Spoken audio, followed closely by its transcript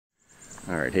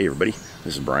Alright, hey everybody,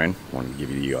 this is Brian. I wanted to give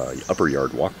you the upper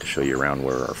yard walk to show you around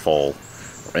where our fall,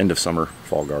 or end of summer,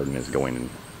 fall garden is going in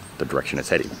the direction it's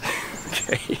heading.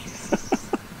 Okay. You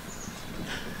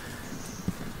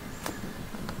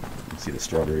see the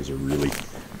strawberries are really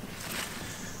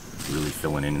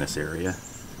filling in this area.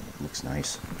 Looks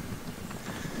nice.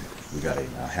 We got a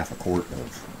half a quart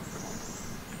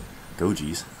of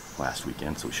gojies last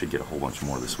weekend, so we should get a whole bunch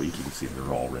more this week. You can see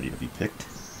they're all ready to be picked.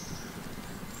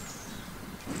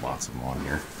 Lots of them on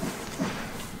here.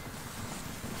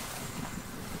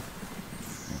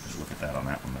 Just look at that on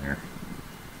that one there.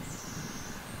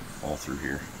 All through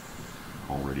here,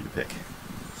 all ready to pick.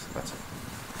 So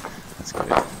that's good.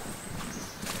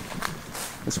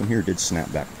 This one here did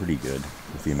snap back pretty good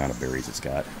with the amount of berries it's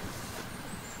got.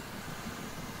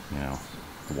 You know,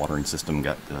 the watering system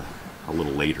got a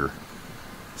little later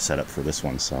set up for this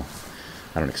one, so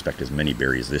I don't expect as many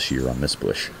berries this year on this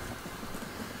bush.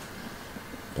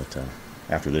 But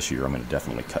after this year, I'm going to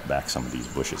definitely cut back some of these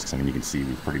bushes. Because, I mean, you can see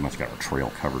we've pretty much got our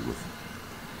trail covered with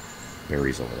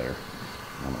berries over there.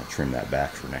 I'm going to trim that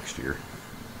back for next year.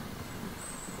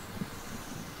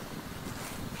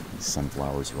 These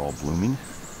sunflowers are all blooming.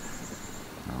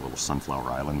 Our little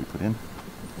sunflower island we put in.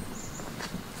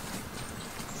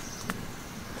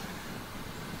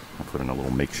 I put in a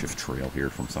little makeshift trail here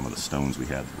from some of the stones we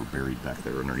had that were buried back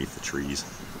there underneath the trees.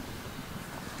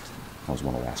 That was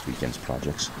one of last weekend's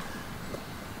projects.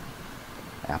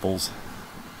 Apples,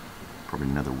 probably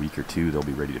another week or two they'll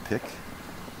be ready to pick.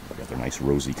 They've got their nice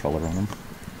rosy color on them.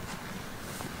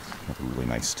 Have a really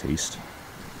nice taste.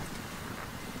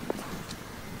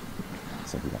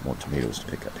 Looks like we got more tomatoes to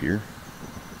pick up here.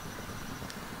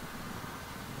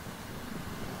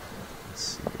 Let's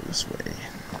see, this way.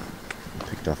 We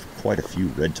picked off quite a few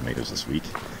red tomatoes this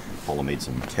week. Paula made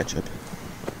some ketchup.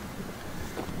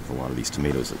 A lot of these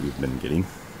tomatoes that we've been getting.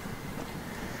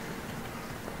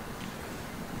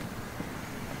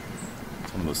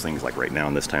 It's one of those things, like right now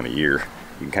in this time of year,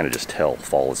 you can kind of just tell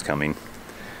fall is coming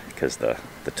because the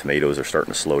tomatoes are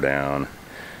starting to slow down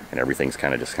and everything's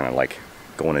kind of like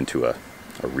going into a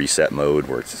reset mode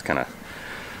where it's just kind of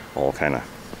all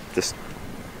just,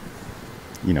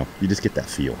 you know, you just get that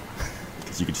feel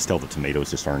because you can just tell the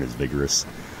tomatoes just aren't as vigorous.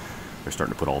 They're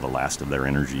starting to put all the last of their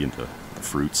energy into the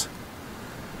fruits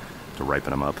to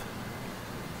ripen them up.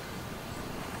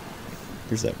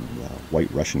 Here's that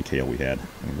white Russian kale we had.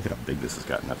 I mean, look at how big this has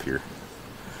gotten up here.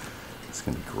 It's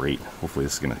going to be great. Hopefully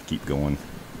this is going to keep going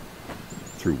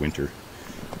through winter.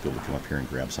 I'll be able to come up here and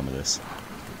grab some of this.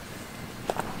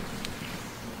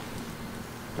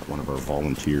 Got one of our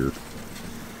volunteer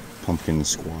pumpkin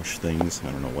squash things.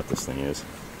 I don't know what this thing is.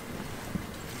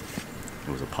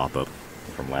 It was a pop-up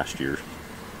from last year.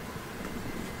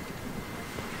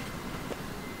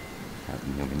 I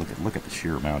mean, look at the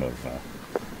sheer amount of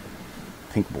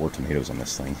pink boar tomatoes on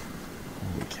this thing.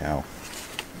 Holy cow.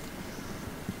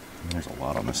 There's a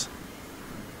lot on this.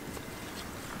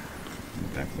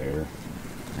 Back there,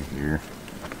 right here.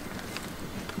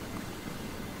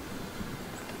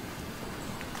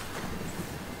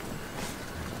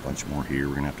 A bunch more here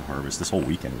we're going to have to harvest. This whole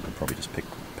weekend we could probably just pick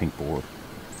pink boar.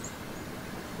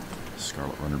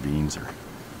 Scarlet runner beans are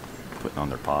putting on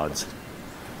their pods.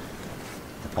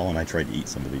 Paul and I tried to eat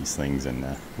some of these things, and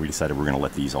we decided we're going to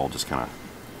let these all just kind of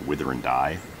wither and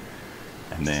die,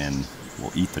 and then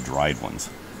we'll eat the dried ones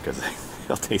because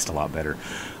they'll taste a lot better.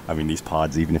 I mean, these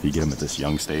pods, even if you get them at this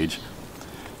young stage,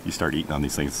 you start eating on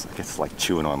these things, it's like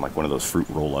chewing on like one of those fruit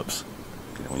roll-ups.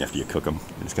 You know, when after you cook them,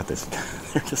 and it's got this,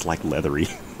 they're just like leathery.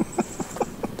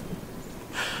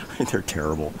 I mean, they're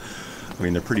terrible. I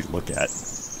mean, they're pretty to look at,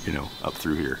 you know, up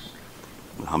through here.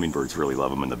 The hummingbirds really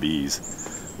love them, and the bees.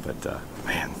 But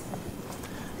man,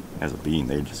 as a bean,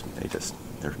 they're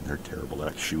terrible. They're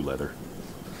like shoe leather.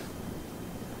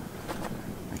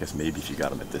 I guess maybe if you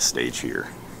got them at this stage here,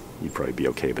 you'd probably be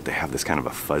okay. But they have this kind of a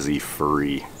fuzzy,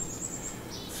 furry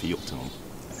feel to them.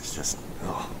 It's just,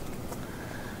 oh,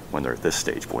 when they're at this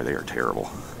stage, boy, they are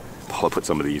terrible. Paula put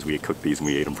some of these. We had cooked these and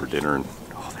we ate them for dinner, and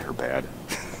oh, they were bad.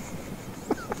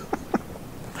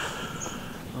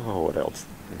 Oh, what else?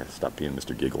 I gotta stop being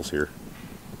Mr. Giggles here.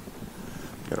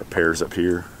 Got our pears up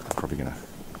here. Probably gonna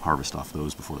harvest off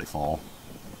those before they fall.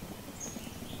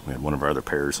 We had one of our other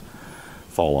pears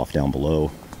fall off down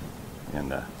below,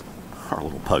 and our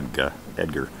little pug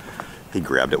Edgar, he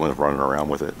grabbed it when it was running around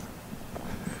with it.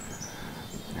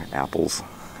 Apples.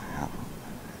 Yeah.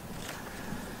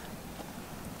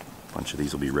 A bunch of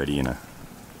these will be ready in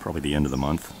probably the end of the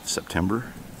month,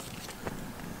 September.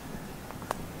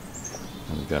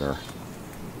 And we've got our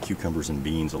cucumbers and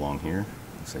beans along here.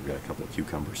 Looks like we've got a couple of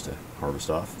cucumbers to harvest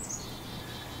off.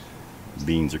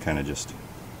 beans are kind of just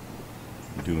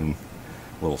doing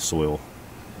a little soil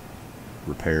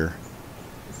repair,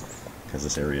 because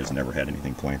this area has never had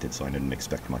anything planted, so I didn't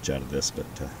expect much out of this, but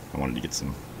I wanted to get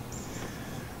some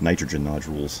nitrogen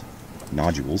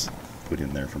nodules put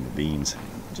in there from the beans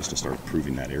just to start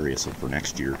improving that area, so for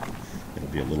next year it'll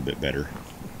be a little bit better,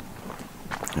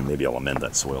 and maybe I'll amend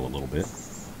that soil a little bit.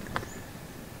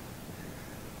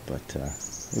 But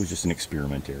it was just an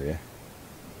experiment area.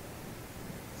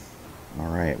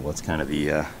 Alright, well, it's kind of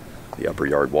the upper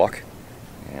yard walk,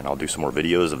 and I'll do some more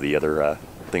videos of the other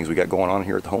things we got going on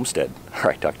here at the homestead.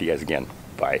 Alright, talk to you guys again.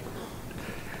 Bye.